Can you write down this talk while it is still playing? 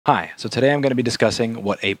Hi, so today I'm going to be discussing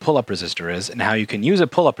what a pull-up resistor is and how you can use a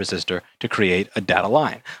pull-up resistor to create a data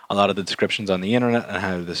line. A lot of the descriptions on the internet on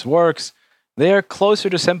how this works, they're closer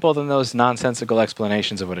to simple than those nonsensical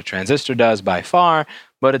explanations of what a transistor does by far,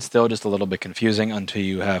 but it's still just a little bit confusing until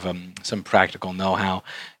you have some practical know-how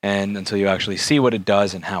and until you actually see what it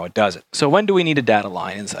does and how it does it. So when do we need a data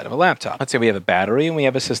line inside of a laptop? Let's say we have a battery and we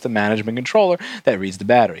have a system management controller that reads the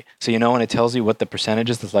battery. So you know when it tells you what the percentage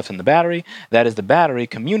is that's left in the battery, that is the battery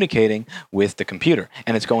communicating with the computer.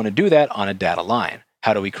 And it's going to do that on a data line.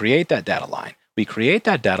 How do we create that data line? We create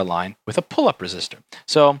that data line with a pull-up resistor.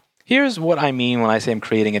 So here's what I mean when I say I'm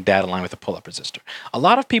creating a data line with a pull-up resistor. A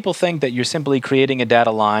lot of people think that you're simply creating a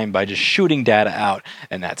data line by just shooting data out,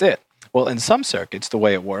 and that's it. Well, in some circuits, the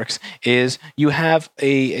way it works is you have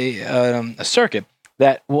a circuit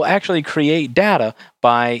that will actually create data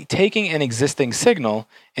by taking an existing signal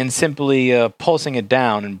and simply pulsing it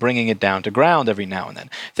down and bringing it down to ground every now and then.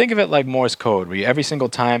 Think of it like Morse code, where every single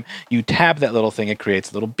time you tap that little thing, it creates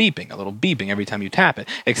a little beeping every time you tap it.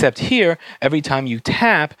 Except here, every time you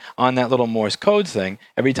tap on that little Morse code thing,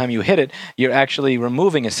 every time you hit it, you're actually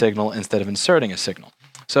removing a signal instead of inserting a signal.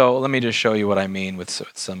 So let me just show you what I mean with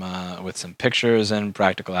some pictures and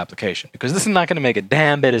practical application, because this is not going to make a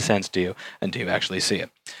damn bit of sense to you until you actually see it.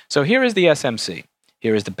 So here is the SMC.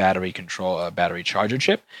 Here is the battery charger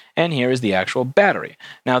chip, and here is the actual battery.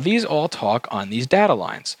 Now these all talk on these data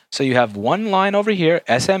lines. So you have one line over here,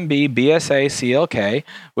 SMB BSA CLK,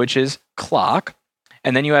 which is clock.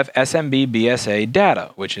 And then you have SMB BSA data,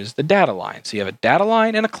 which is the data line. So you have a data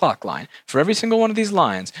line and a clock line. For every single one of these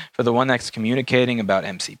lines, for the one that's communicating about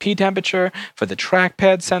MCP temperature, for the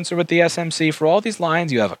trackpad sensor with the SMC, for all these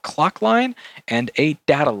lines, you have a clock line and a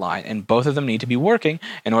data line. And both of them need to be working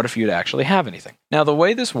in order for you to actually have anything. Now, the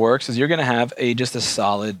way this works is you're going to have just a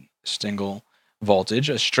solid single voltage,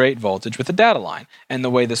 a straight voltage with a data line. And the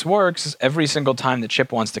way this works is every single time the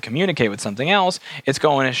chip wants to communicate with something else, it's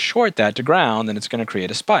going to short that to ground and it's going to create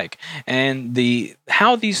a spike. And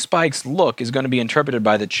how these spikes look is going to be interpreted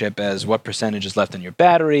by the chip as what percentage is left in your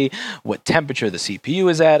battery, what temperature the CPU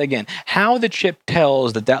is at. Again, how the chip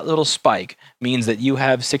tells that little spike means that you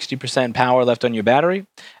have 60% power left on your battery,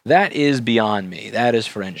 that is beyond me. That is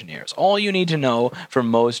for engineers. All you need to know for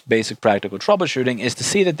most basic practical troubleshooting is to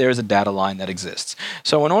see that there is a data line that exists.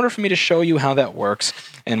 So in order for me to show you how that works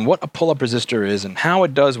and what a pull-up resistor is and how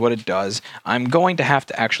it does what it does, I'm going to have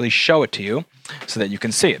to actually show it to you so that you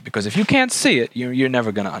can see it. Because if you can't see it, you're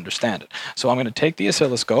never going to understand it. So I'm going to take the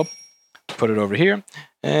oscilloscope, put it over here,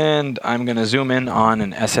 and I'm going to zoom in on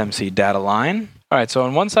an SMC data line. All right, so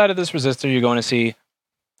on one side of this resistor, you're going to see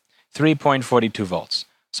 3.42 volts.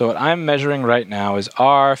 So what I'm measuring right now is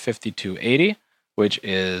R5280, which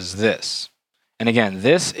is this. And again,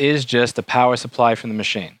 this is just the power supply from the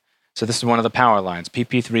machine. So this is one of the power lines,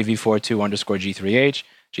 PP3V42_G3H,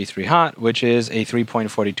 G3 hot, which is a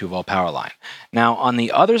 3.42 volt power line. Now, on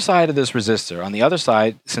the other side of this resistor, on the other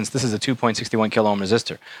side, since this is a 2.61 kilo ohm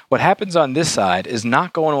resistor, what happens on this side is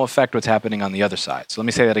not going to affect what's happening on the other side. So let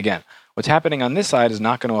me say that again. What's happening on this side is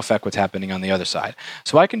not going to affect what's happening on the other side.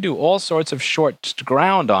 So I can do all sorts of short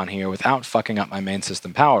ground on here without fucking up my main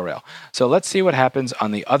system power rail. So let's see what happens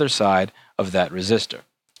on the other side of that resistor.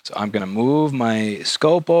 So I'm going to move my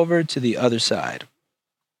scope over to the other side.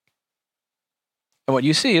 And what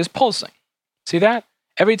you see is pulsing. See that?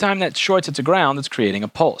 Every time that shorts it to ground, it's creating a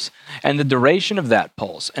pulse. And the duration of that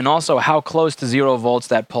pulse, and also how close to 0 volts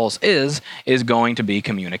that pulse is going to be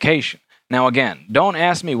communication. Now again, don't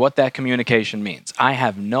ask me what that communication means. I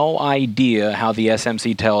have no idea how the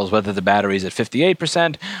SMC tells whether the battery is at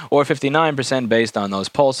 58% or 59% based on those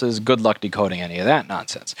pulses. Good luck decoding any of that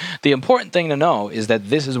nonsense. The important thing to know is that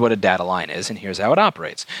this is what a data line is, and here's how it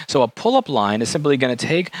operates. So a pull-up line is simply going to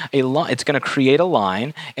take a line, it's going to create a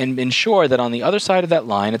line and ensure that on the other side of that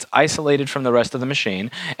line, it's isolated from the rest of the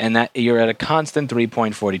machine and that you're at a constant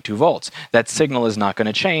 3.42 volts. That signal is not going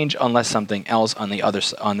to change unless something else on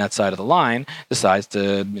that side of the line decides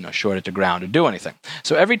to short it to ground or do anything.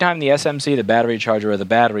 So every time the SMC, the battery charger, or the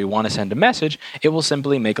battery want to send a message, it will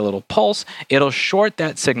simply make a little pulse. It'll short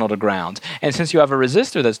that signal to ground. And since you have a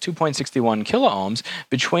resistor that's 2.61 kilo ohms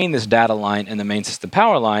between this data line and the main system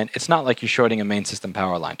power line, it's not like you're shorting a main system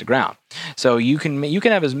power line to ground. So you can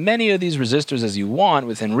have as many of these resistors as you want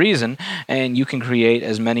within reason, and you can create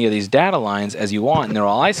as many of these data lines as you want, and they're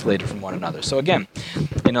all isolated from one another. So again,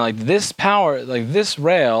 like this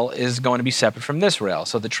rail is going to be separate from this rail.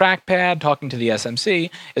 So the trackpad talking to the SMC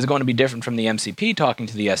is going to be different from the MCP talking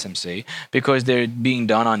to the SMC because they're being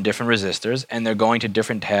done on different resistors and they're going to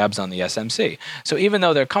different tabs on the SMC. So even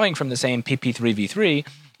though they're coming from the same PP3V3,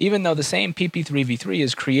 even though the same PP3V3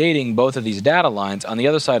 is creating both of these data lines, on the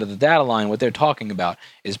other side of the data line, what they're talking about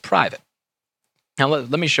is private. Now,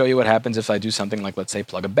 let me show you what happens if I do something like, let's say,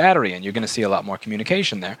 plug a battery in. You're going to see a lot more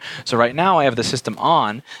communication there. So right now, I have the system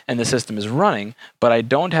on, and the system is running, but I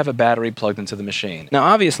don't have a battery plugged into the machine. Now,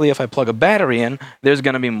 obviously, if I plug a battery in, there's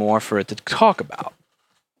going to be more for it to talk about.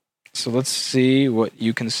 So let's see what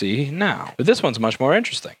you can see now. But this one's much more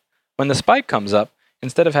interesting. When the spike comes up,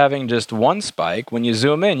 instead of having just one spike, when you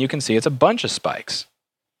zoom in, you can see it's a bunch of spikes.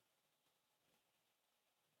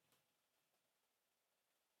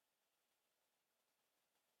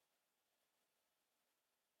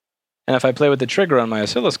 And if I play with the trigger on my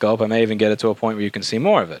oscilloscope, I may even get it to a point where you can see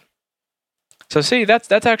more of it. So see,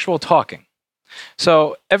 that's actual talking.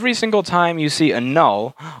 So every single time you see a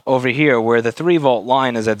null over here where the 3-volt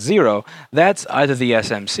line is at 0, that's either the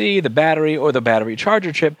SMC, the battery, or the battery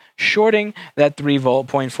charger chip shorting that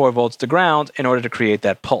 0.4 volts to ground in order to create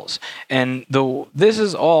that pulse. And this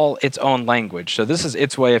is all its own language. So this is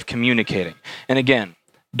its way of communicating. And again,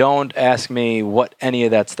 don't ask me what any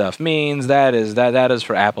of that stuff means. That is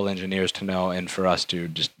for Apple engineers to know and for us to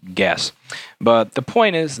just guess. But the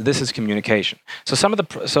point is, this is communication. So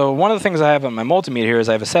one of the things I have on my multimeter here is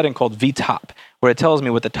I have a setting called VTop, where it tells me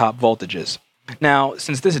what the top voltage is. Now,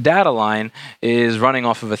 since this data line is running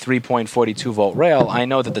off of a 3.42 volt rail, I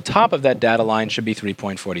know that the top of that data line should be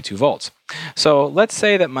 3.42 volts. So let's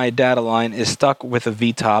say that my data line is stuck with a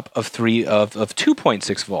VTop of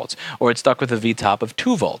 2.6 volts, or it's stuck with a VTop of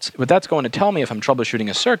 2 volts. What that's going to tell me if I'm troubleshooting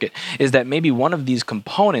a circuit is that maybe one of these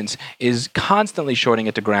components is constantly shorting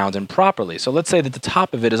it to ground improperly. So let's say that the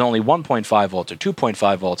top of it is only 1.5 volts or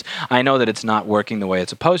 2.5 volts. I know that it's not working the way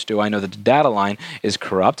it's supposed to. I know that the data line is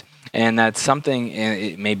corrupt, and that's something,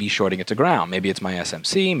 it may be shorting it to ground. Maybe it's my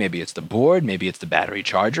SMC, maybe it's the board, maybe it's the battery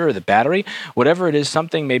charger or the battery. Whatever it is,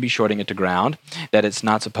 something may be shorting it to ground that it's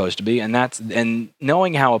not supposed to be. And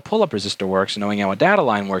knowing how a pull-up resistor works, knowing how a data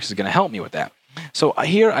line works is going to help me with that. So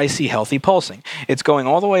here I see healthy pulsing. It's going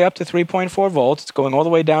all the way up to 3.4 volts. It's going all the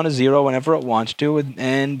way down to 0 whenever it wants to.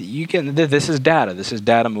 And you can. This is data. This is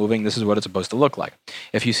data moving. This is what it's supposed to look like.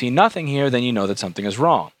 If you see nothing here, then you know that something is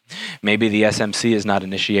wrong. Maybe the SMC is not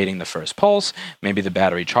initiating the first pulse. Maybe the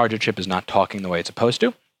battery charger chip is not talking the way it's supposed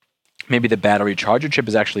to. Maybe the battery charger chip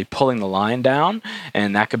is actually pulling the line down,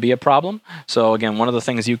 and that could be a problem. So again, one of the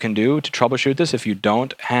things you can do to troubleshoot this, if you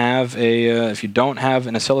don't have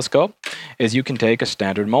an oscilloscope, is you can take a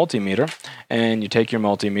standard multimeter, and you take your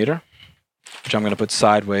multimeter, which I'm going to put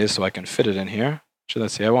sideways so I can fit it in here. So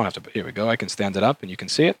let's see, I won't have to put, here we go. I can stand it up, and you can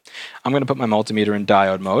see it. I'm going to put my multimeter in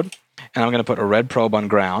diode mode, and I'm going to put a red probe on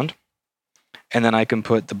ground, and then I can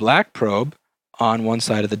put the black probe on one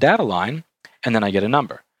side of the data line, and then I get a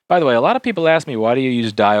number. By the way, a lot of people ask me, why do you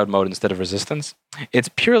use diode mode instead of resistance? It's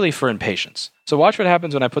purely for impatience. So watch what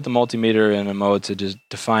happens when I put the multimeter in a mode to just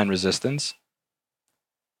define resistance.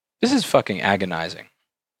 This is fucking agonizing.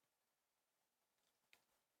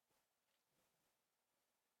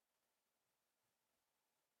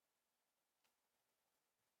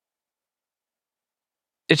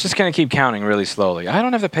 It's just going to keep counting really slowly. I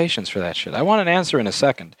don't have the patience for that shit. I want an answer in a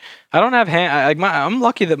second. I don't have I'm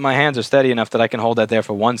lucky that my hands are steady enough that I can hold that there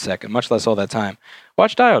for 1 second, much less all that time.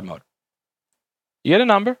 Watch diode mode. You get a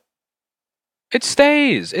number. It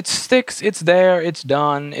stays. It sticks. It's there. It's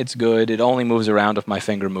done. It's good. It only moves around if my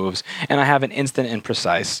finger moves. And I have an instant and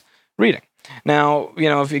precise reading. Now, you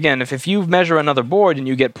know, if you measure another board and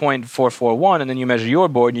you get 0.441, and then you measure your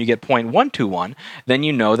board and you get 0.121, then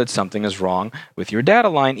you know that something is wrong with your data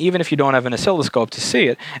line, even if you don't have an oscilloscope to see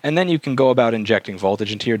it. And then you can go about injecting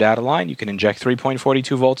voltage into your data line. You can inject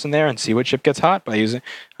 3.42 volts in there and see what chip gets hot by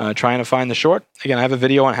trying to find the short. Again, I have a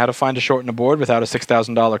video on how to find a short in a board without a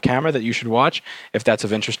 $6,000 camera that you should watch if that's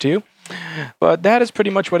of interest to you. But that is pretty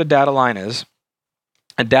much what a data line is.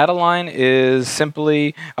 A data line is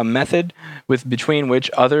simply a method between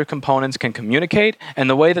which other components can communicate, and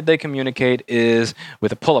the way that they communicate is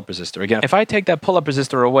with a pull-up resistor. Again, if I take that pull-up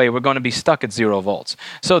resistor away, we're going to be stuck at 0 volts.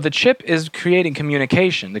 So the chip is creating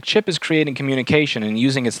communication. The chip is creating communication and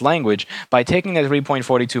using its language by taking that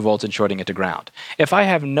 3.42 volts and shorting it to ground. If I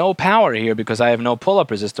have no power here because I have no pull-up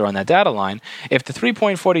resistor on that data line, if the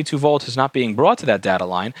 3.42 volts is not being brought to that data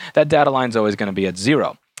line is always going to be at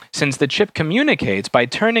 0. Since the chip communicates by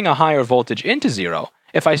turning a higher voltage into 0,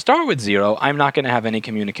 if I start with 0, I'm not going to have any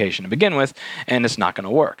communication to begin with, and it's not going to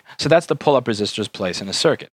work. So that's the pull-up resistor's place in a circuit.